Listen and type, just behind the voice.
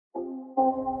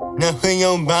Now put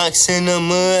your box in the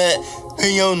mud,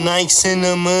 put your Nikes in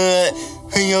the mud,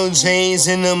 put your J's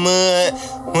in the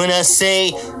mud. When I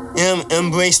say M,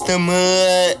 embrace the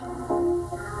mud.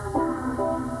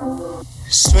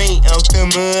 Straight out the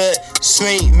mud,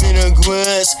 straight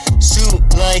vinegars, soup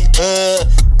like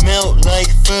melt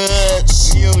like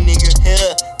fudge. Real nigga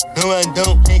here, no I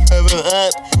don't play cover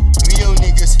up. Real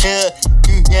niggas here,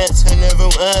 you got to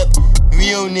level up.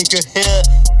 Real nigga here,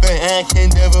 but I can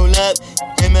level up.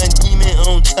 And my demon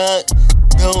on tuck,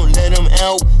 don't let him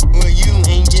out, or you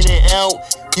ain't getting out.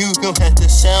 You gon' have to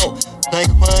shout, like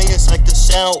choirs like to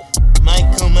shout.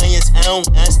 Michael Myers out,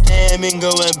 I stab and go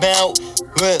about.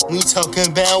 What we talk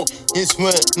about is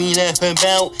what we laugh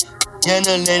about.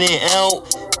 Gotta let it out,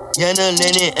 gotta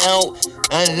let it out.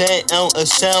 I let out a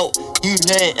shout, you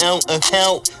let out a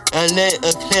pout. I let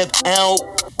a clip out.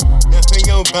 Now put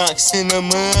your box in the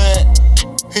mud,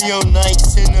 put your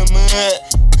Nikes in the mud,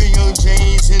 put your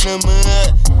J's in the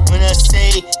mud. When I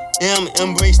say M,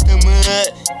 embrace the mud,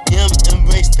 M,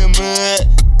 embrace the mud.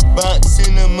 Box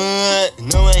in the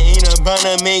mud. No, I ain't about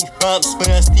to make props, but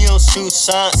I still shoot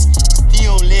shots,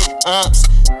 still lick ops.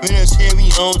 With a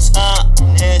cherry on top,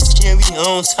 that's cherry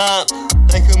on top.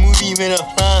 Like a movie with a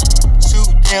plot, shoot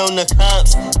down the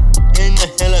cops. In the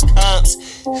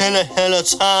helicopters, hella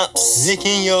chops.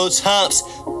 Licking your tops,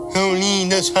 don't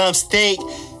need the top steak.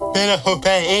 Better hope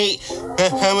I ate, my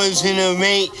power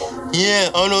generate.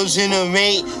 Yeah, auto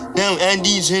generate, now I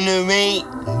degenerate.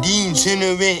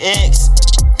 Degenerate X.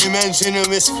 My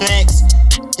generous flex,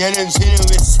 got a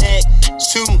generous tech.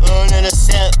 Shoot on the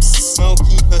steps,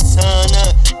 smoky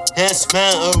persona. That's my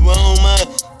aroma.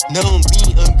 Don't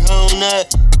be a goner,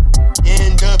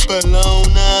 end up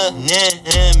alone. Nah,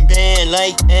 I'm bad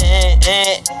like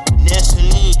that.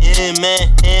 Naturally in my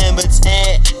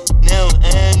habitat. Now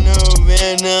I know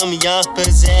where them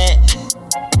yappers at,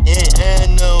 and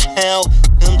I know how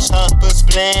them choppers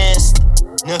blast.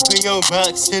 Now put your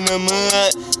box in the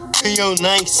mud, put your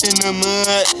Nikes in the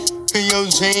mud, put your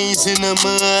J's in the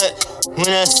mud. When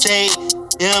I say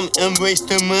M, embrace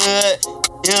the mud,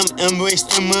 M, embrace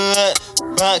the mud.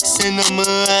 Box in the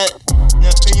mud.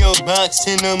 Now put your box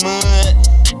in the mud,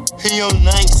 put your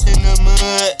Nikes in the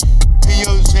mud, put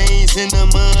your J's in the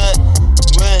mud.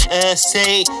 What I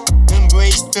say,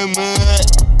 embrace the mud.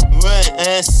 What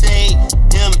I say,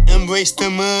 M, embrace the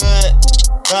mud.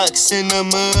 Box in the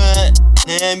mud.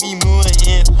 Now I be more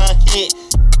in pocket.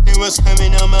 It was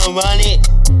coming out my wallet.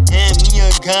 And me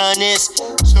a goddess,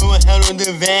 so I handle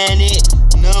the it.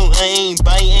 No, I ain't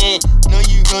biting. No,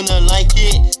 you gonna like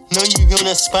it. No, you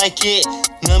gonna spike it.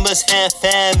 Numbers have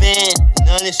 5 in.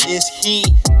 Knowledge is key.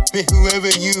 With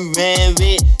whoever you ran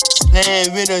with,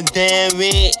 slam with or damn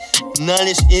with.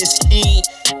 Knowledge is key.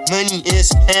 Money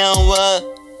is power.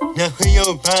 Now put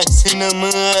your box in the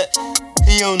mud,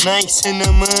 put your Nikes in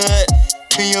the mud,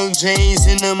 put your J's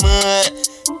in the mud.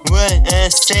 What I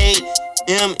say,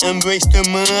 M, embrace the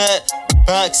mud,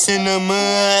 box in the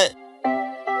mud.